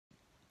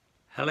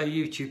Hello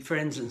YouTube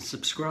friends and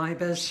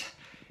subscribers.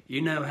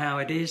 You know how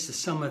it is, the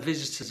summer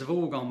visitors have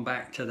all gone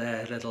back to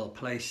their little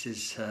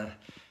places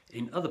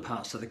in other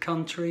parts of the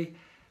country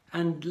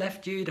and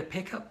left you to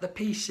pick up the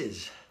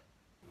pieces.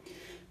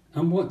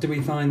 And what do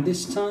we find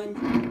this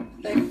time?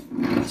 They've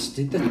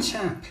busted the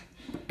tap.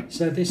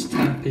 So this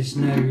tap is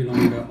no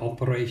longer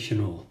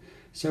operational.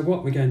 So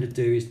what we're going to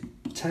do is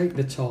take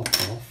the top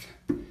off.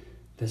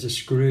 There's a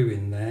screw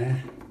in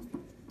there.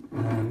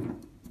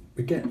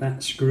 We get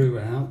that screw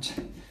out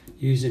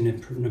using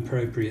an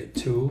appropriate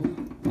tool.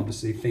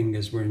 Obviously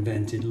fingers were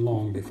invented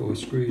long before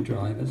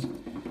screwdrivers.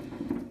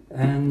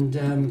 And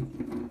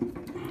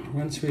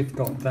once we've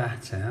got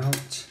that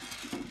out,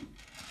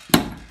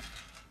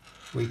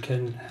 we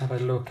can have a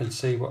look and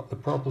see what the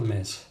problem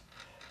is.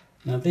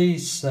 Now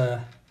these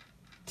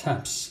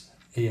taps,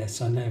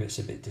 yes, I know it's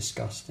a bit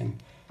disgusting.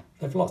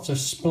 They've lots of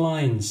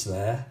splines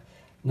there.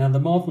 Now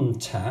the modern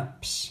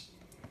taps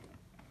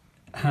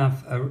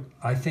have,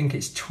 I think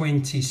it's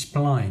 20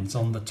 splines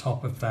on the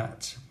top of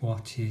that,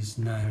 what is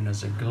known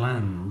as a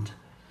gland.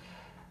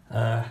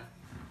 That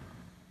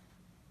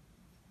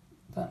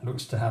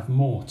looks to have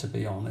more, to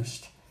be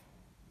honest.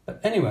 But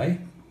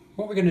anyway,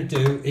 what we're going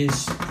to do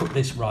is put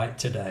this right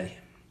today.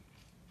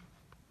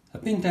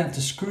 I've been down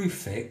to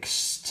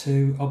Screwfix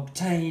to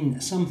obtain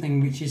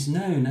something which is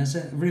known as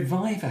a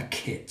reviver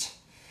kit.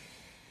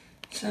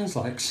 Sounds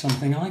like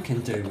something I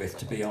can do with,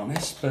 to be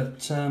honest,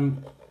 but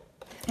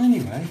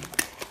anyway,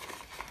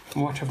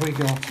 what have we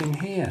got in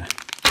here?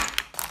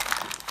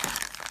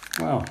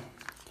 Well,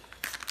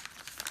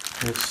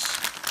 there's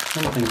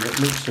something that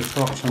looks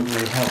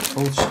approximately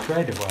helpful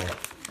straight away.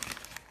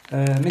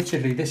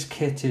 Admittedly, this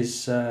kit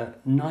is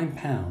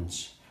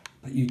 £9,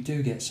 but you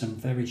do get some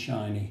very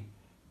shiny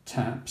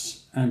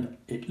taps, and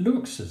it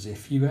looks as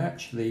if you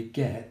actually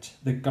get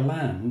the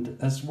gland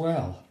as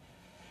well.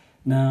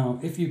 Now,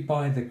 if you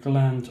buy the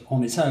gland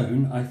on its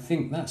own, I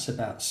think that's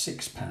about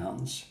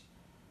 £6.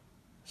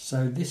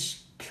 So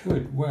this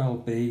could well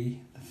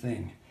be the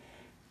thing.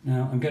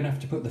 Now, I'm going to have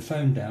to put the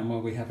phone down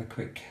while we have a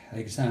quick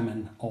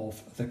examine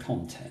of the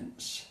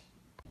contents.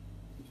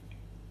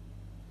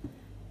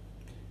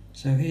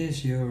 So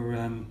here's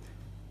your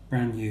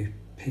brand new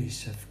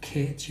piece of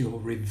kit, your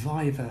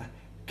reviver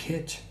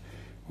kit.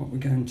 What we're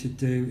going to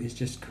do is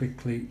just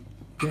quickly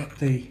get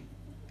the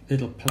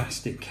little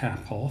plastic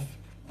cap off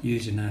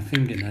using our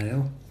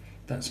fingernail.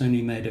 That's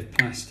only made of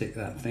plastic,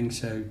 that thing,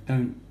 so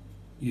don't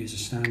use a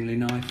Stanley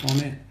knife on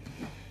it.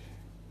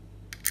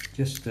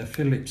 Just a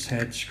Phillips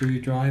head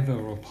screwdriver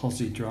or a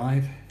posi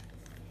drive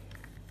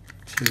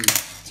to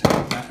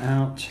take that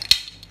out.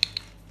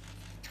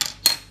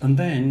 And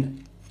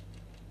then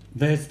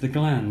there's the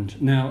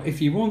gland. Now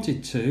if you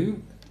wanted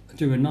to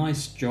do a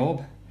nice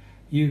job,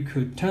 you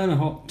could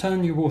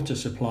turn your water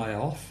supply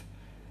off,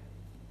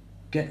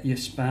 get your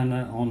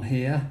spanner on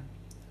here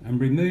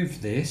and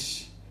remove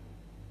this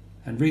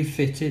and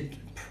refit it,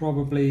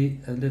 probably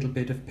a little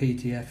bit of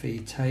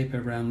PTFE tape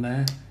around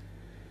there.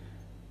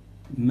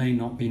 May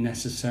not be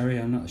necessary,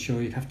 I'm not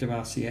sure, you'd have to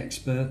ask the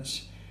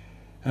experts.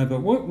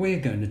 But what we're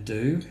going to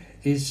do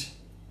is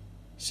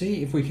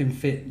see if we can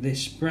fit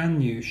this brand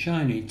new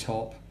shiny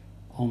top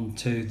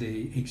onto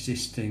the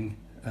existing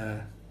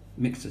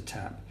mixer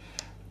tap.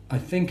 I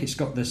think it's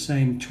got the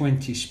same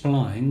 20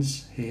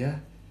 splines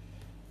here,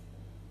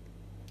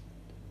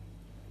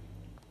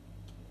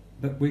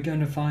 but we're going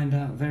to find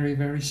out very,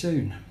 very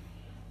soon.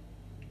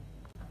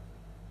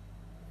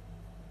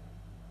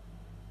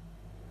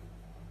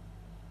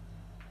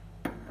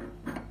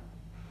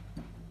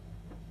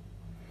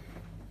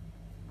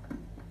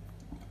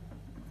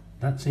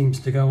 That seems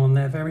to go on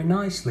there very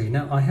nicely.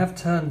 Now I have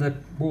turned the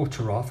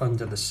water off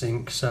under the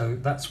sink, so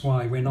that's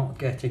why we're not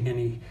getting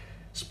any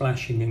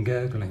splashing and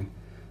gurgling.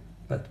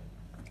 But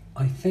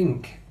I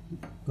think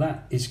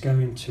that is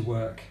going to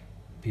work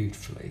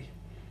beautifully.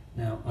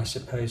 Now I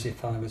suppose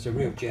if I was a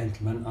real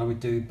gentleman I would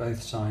do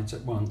both sides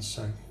at once,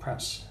 so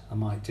perhaps I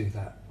might do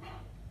that.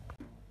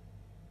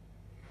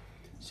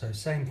 So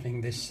same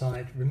thing this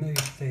side,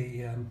 remove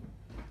the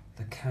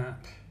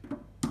cap,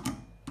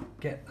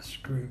 get the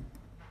screw.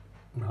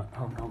 Right,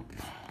 hold on.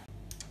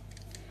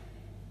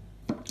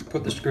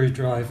 Put the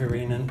screwdriver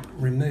in and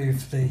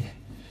remove the...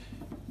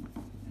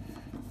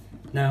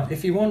 Now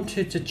if you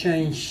wanted to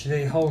change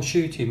the whole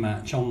shooting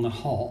match on the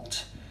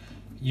hot,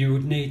 you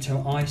would need to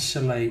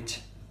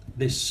isolate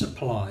this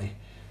supply,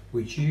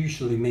 which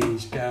usually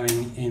means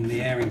going in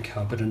the airing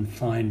cupboard and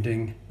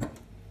finding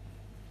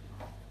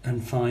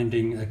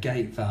a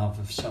gate valve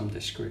of some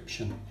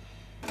description.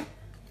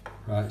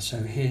 Right, so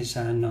here's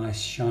our nice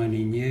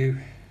shiny new.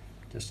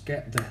 Just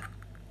get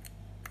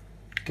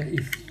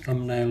your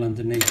thumbnail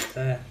underneath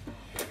there,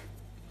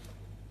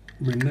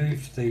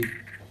 remove the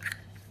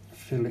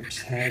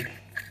Phillips head.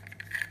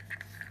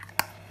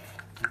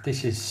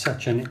 This is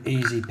such an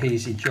easy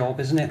peasy job,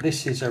 isn't it?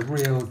 This is a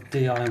real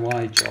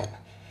DIY job,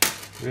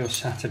 real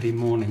Saturday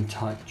morning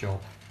type job.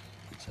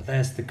 So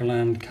there's the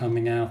gland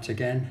coming out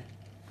again.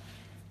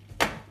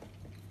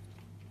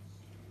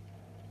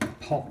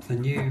 Pop the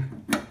new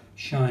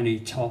shiny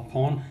top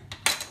on.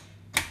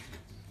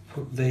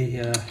 put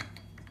the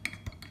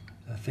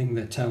thing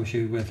that tells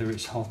you whether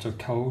it's hot or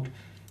cold.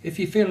 If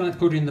you feel like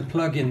putting the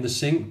plug in the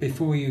sink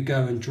before you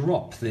go and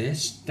drop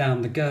this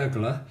down the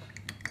gurgler,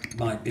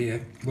 might be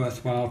a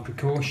worthwhile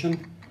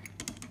precaution.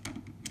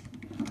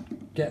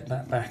 Get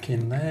that back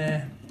in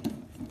there.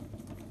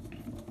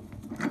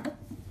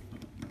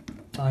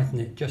 Tighten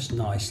it just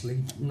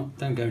nicely.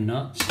 Don't go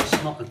nuts.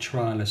 It's not a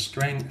trial of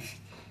strength.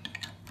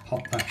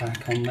 Pop that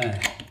back on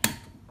there.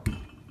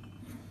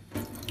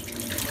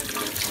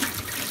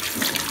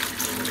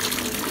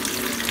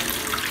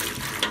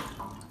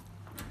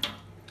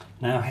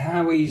 Now,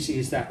 how easy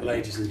is that,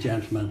 ladies and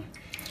gentlemen?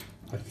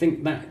 I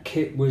think that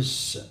kit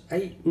was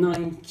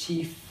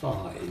 $8.95,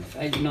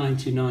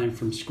 $8.99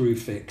 from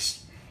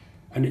Screwfix,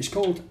 and it's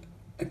called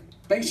a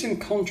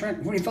Basin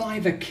Contract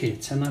Reviver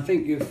Kit, and I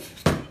think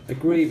you've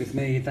agreed with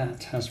me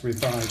that has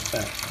revived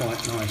that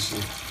quite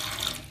nicely.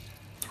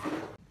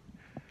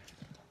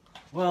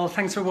 Well,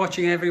 thanks for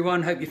watching,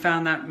 everyone. Hope you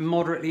found that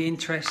moderately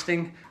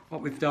interesting.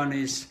 What we've done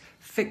is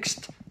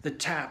fixed the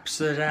taps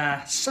that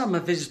our summer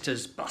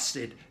visitors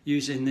busted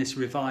using this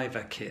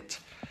Reviver kit.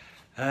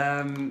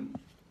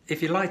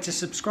 If you'd like to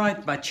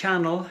subscribe to my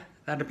channel,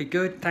 that'd be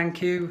good,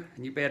 thank you,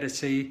 and you'll be able to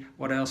see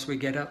what else we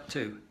get up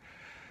to.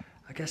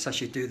 I guess I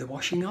should do the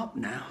washing up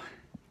now.